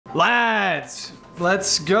Lads,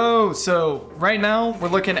 let's go. So right now we're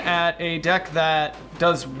looking at a deck that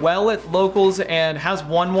does well at locals and has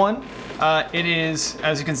 1/1. It is,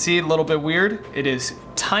 as you can see, a little bit weird. It is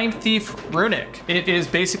Time Thief Runick. It is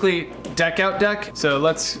basically deck out deck. So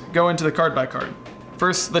let's go into the card by card.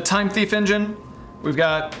 First, the Time Thief engine. We've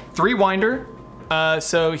got 3 Winder.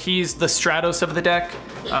 So he's the Stratos of the deck.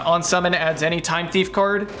 On summon, adds any Time Thief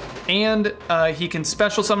card, and he can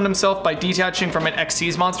special summon himself by detaching from an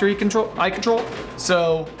Xyz monster I control.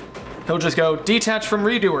 So he'll just go detach from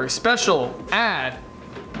Redoer, special, add,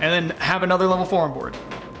 and then have another level 4 on board.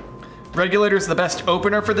 Regulator is the best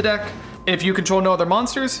opener for the deck. If you control no other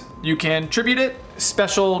monsters, you can tribute it,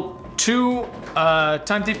 special 2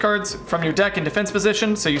 Time Thief cards from your deck in defense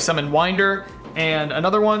position. So you summon Winder and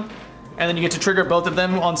another one, and then you get to trigger both of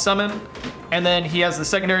them on summon. And then he has the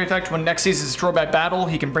secondary effect: when Xyz is destroyed by battle,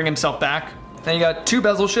 he can bring himself back. Then you got 2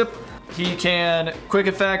 Bezel Ship. He can quick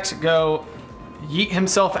effect go yeet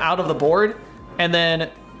himself out of the board, and then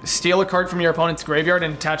steal a card from your opponent's graveyard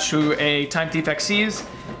and attach to a Time Thief Xyz.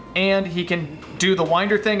 And he can do the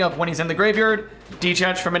Winder thing of when he's in the graveyard,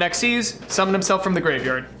 detach from an Xyz, summon himself from the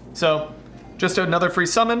graveyard. So just another free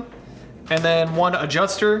summon. And then 1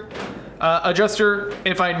 Adjuster. Adjuster,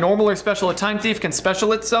 if I normal or special a Time Thief, can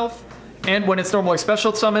special itself. And when it's normally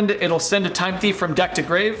special summoned, it'll send a Time Thief from deck to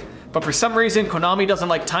grave. But for some reason, Konami doesn't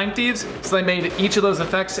like Time Thieves, so they made each of those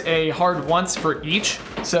effects a hard once for each.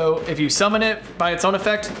 So if you summon it by its own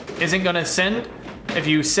effect, isn't gonna send. If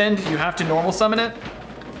you send, you have to normal summon it.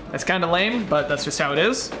 That's kind of lame, but that's just how it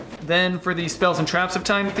is. Then for the spells and traps of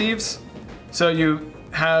Time Thieves, so you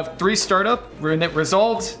have 3 startup, Runick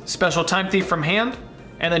resolved, special Time Thief from hand.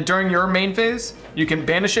 And then during your main phase, you can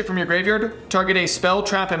banish it from your graveyard, target a spell,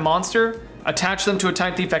 trap, and monster, attach them to a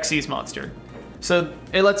Time Thief Xyz monster. So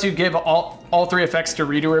it lets you give all 3 effects to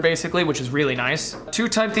Redoer basically, which is really nice. 2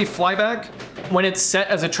 Time Thief Flyback. When it's set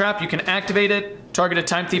as a trap, you can activate it, target a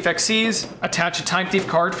Time Thief Xyz, attach a Time Thief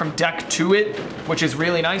card from deck to it, which is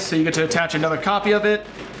really nice. So you get to attach another copy of it,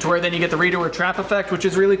 to where then you get the Redoer trap effect, which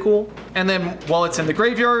is really cool. And then while it's in the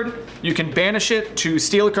graveyard, you can banish it to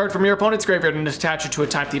steal a card from your opponent's graveyard and attach it to a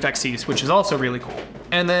Time Thief Xyz, which is also really cool.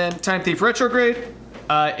 And then Time Thief Retrograde,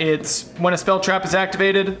 it's when a spell trap is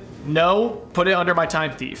activated, no, put it under my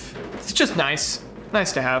Time Thief. It's just nice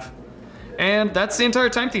to have. And that's the entire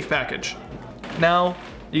Time Thief package. Now,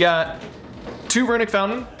 you got 2 Runick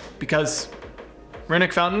Fountain, because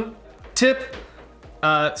Runick Fountain. Tip,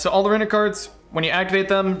 so all the Runick cards, when you activate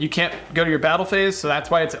them, you can't go to your battle phase, so that's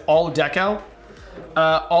why it's all deck out.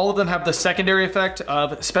 All of them have the secondary effect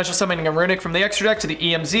of special summoning a Runick from the extra deck to the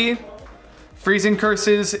EMZ. Freezing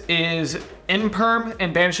Curses is Imperm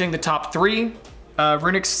and banishing the top 3.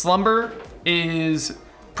 Runick Slumber is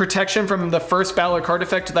protection from the first battle or card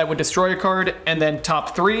effect that would destroy a card, and then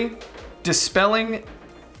top 3. Dispelling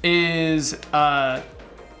is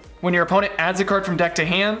when your opponent adds a card from deck to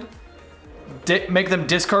hand, make them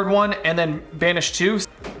discard 1 and then banish 2.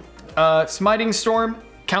 Smiting Storm,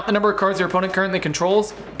 count the number of cards your opponent currently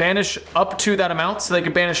controls, banish up to that amount, so they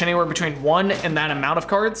could banish anywhere between 1 and that amount of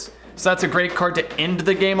cards. So that's a great card to end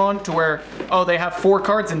the game on, to where, oh, they have 4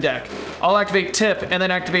 cards in deck. I'll activate Tip and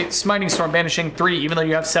then activate Smiting Storm, banishing 3, even though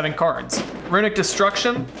you have 7 cards. Runick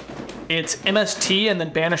Destruction, it's MST and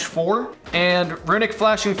then banish 4. And Runick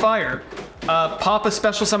Flashing Fire, pop a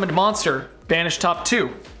special summoned monster, banish top 2.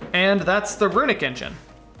 And that's the Runick engine.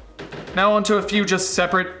 Now onto a few just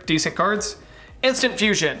separate decent cards. Instant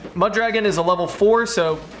Fusion. Muddragon is a level 4,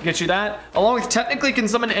 so get you that. Along with technically can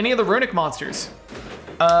summon any of the Runick monsters.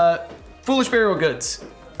 Foolish Burial Goods.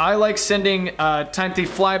 I like sending Time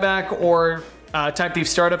Thief Flyback or Time Thief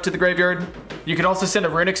Startup to the graveyard. You could also send a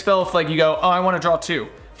Runick spell if like you go, oh, I want to draw 2.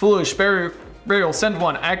 Foolish Burial, send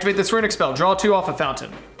 1. Activate this Runick spell, draw 2 off a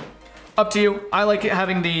fountain. Up to you. I like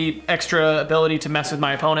having the extra ability to mess with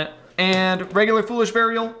my opponent. And regular Foolish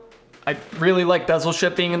Burial. I really like Bezel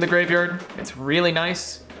Ship being in the graveyard. It's really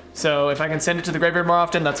nice. So if I can send it to the graveyard more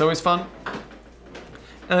often, that's always fun.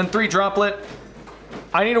 And then 3 Droplet.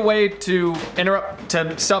 I need a way to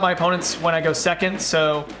stop my opponents when I go second.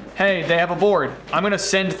 So, hey, they have a board. I'm gonna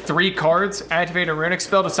send 3 cards, activate a Runick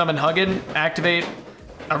spell to summon Huggin, activate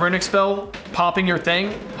a Runick spell, popping your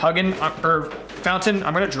thing, Huggin, or Fountain.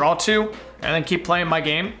 I'm gonna draw 2, and then keep playing my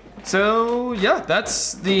game. So yeah,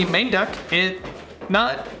 that's the main deck.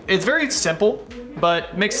 It's very simple,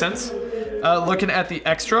 but makes sense. Looking at the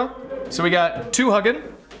extra, so we got 2 Huggin,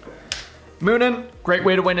 Moonin, great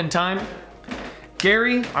way to win in time.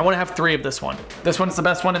 Gary, I want to have 3 of this one. This one's the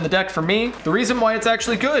best one in the deck for me. The reason why it's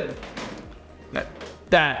actually good,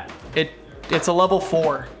 it's a level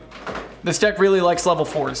 4. This deck really likes level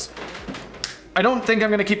 4s. I don't think I'm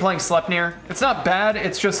gonna keep playing Sleipnir. It's not bad,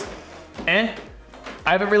 it's just, eh.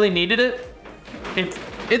 I haven't really needed it.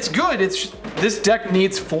 It's good, it's just, this deck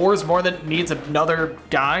needs 4s more than it needs another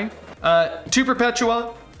guy. 2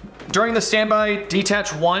 Perpetua. During the standby,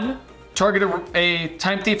 detach 1, target a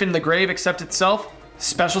Time Thief in the grave except itself,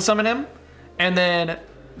 special summon him, and then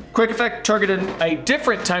quick effect, target a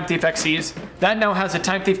different Time Thief XCs. That now has a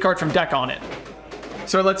Time Thief card from deck on it.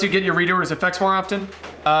 So it lets you get your Redoer's effects more often.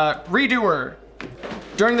 Redoer.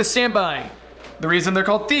 During the standby, the reason they're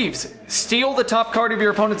called thieves, steal the top card of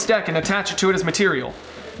your opponent's deck and attach it to it as material.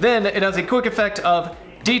 Then it has a quick effect of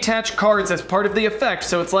detach cards as part of the effect,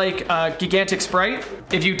 so it's like Gigantic Sprite.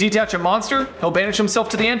 If you detach a monster, he'll banish himself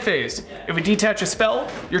to the end phase. If you detach a spell,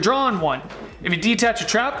 you're drawing one. If you detach a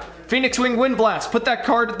trap, Phoenix Wing Wind Blast, put that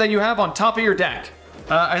card that you have on top of your deck.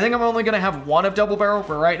 I think I'm only gonna have 1 of Double Barrel,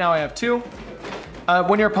 but right now I have 2.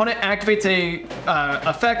 When your opponent activates a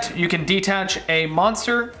effect, you can detach a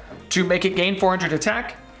monster to make it gain 400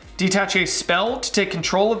 attack. Detach a spell to take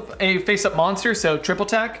control of a face-up monster, so triple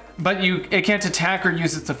attack, but it can't attack or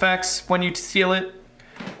use its effects when you steal it.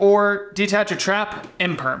 Or detach a trap,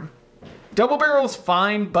 imperm. Double Barrel is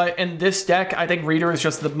fine, but in this deck, I think Reader is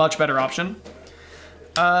just the much better option.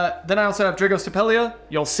 Then I also have Dragos Tapelia,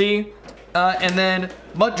 you'll see. And then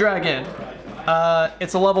Mud Dragon.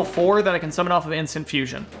 It's a level 4 that I can summon off of Instant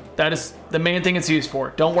Fusion. That is the main thing it's used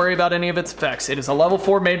for. Don't worry about any of its effects. It is a level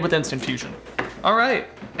 4 made with Instant Fusion. All right,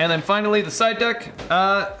 and then finally the side deck.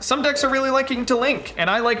 Some decks are really liking to link, and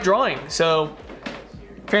I like drawing, so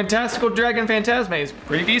Fantastical Dragon Phantasme is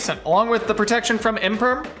pretty decent, along with the protection from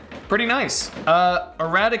Imperm, pretty nice.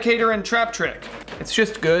 Eradicator and Trap Trick, it's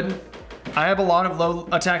just good. I have a lot of low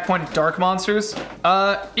attack point dark monsters.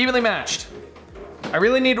 Evenly matched. I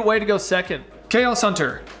really need a way to go second. Chaos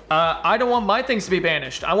Hunter. I don't want my things to be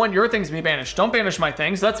banished. I want your things to be banished. Don't banish my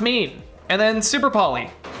things, that's mean. And then Super Poly.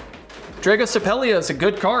 Dragos Tapelia is a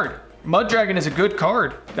good card. Mud Dragon is a good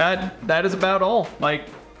card. That is about all. Like,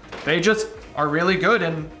 they just are really good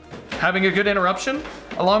and having a good interruption.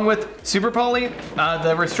 Along with Super Poly,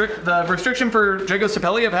 the restriction for Dragos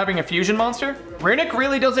Tapelia of having a fusion monster. Runick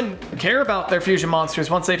really doesn't care about their fusion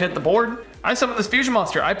monsters once they've hit the board. I summon this fusion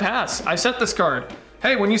monster, I pass. I set this card.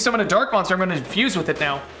 Hey, when you summon a dark monster, I'm gonna fuse with it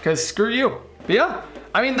now, because screw you. But yeah,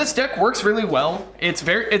 I mean, this deck works really well. It's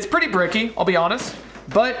pretty bricky, I'll be honest.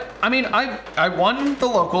 But, I mean, I won the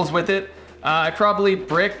locals with it. I probably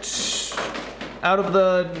bricked, out of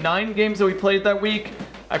the 9 games that we played that week,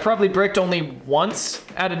 I probably bricked only once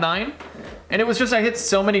out of 9. And it was just I hit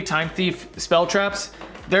so many Time Thief spell traps.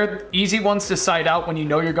 They're easy ones to side out when you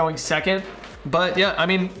know you're going second. But yeah, I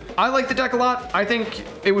mean, I like the deck a lot. I think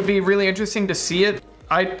it would be really interesting to see it.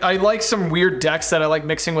 I like some weird decks that I like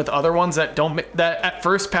mixing with other ones that at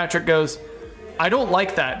first Patrick goes, I don't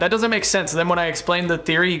like that. That doesn't make sense. And then when I explain the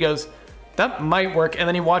theory, he goes, that might work. And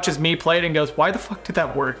then he watches me play it and goes, why the fuck did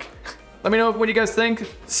that work? Let me know what you guys think.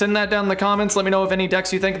 Send that down in the comments. Let me know if any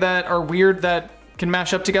decks you think that are weird that can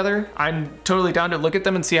mash up together. I'm totally down to look at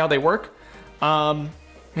them and see how they work.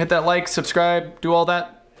 Hit that like, subscribe, do all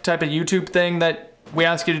that type of YouTube thing that we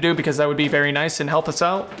ask you to do because that would be very nice and help us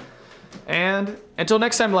out. And until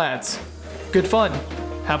next time, lads, good fun.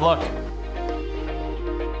 Have luck.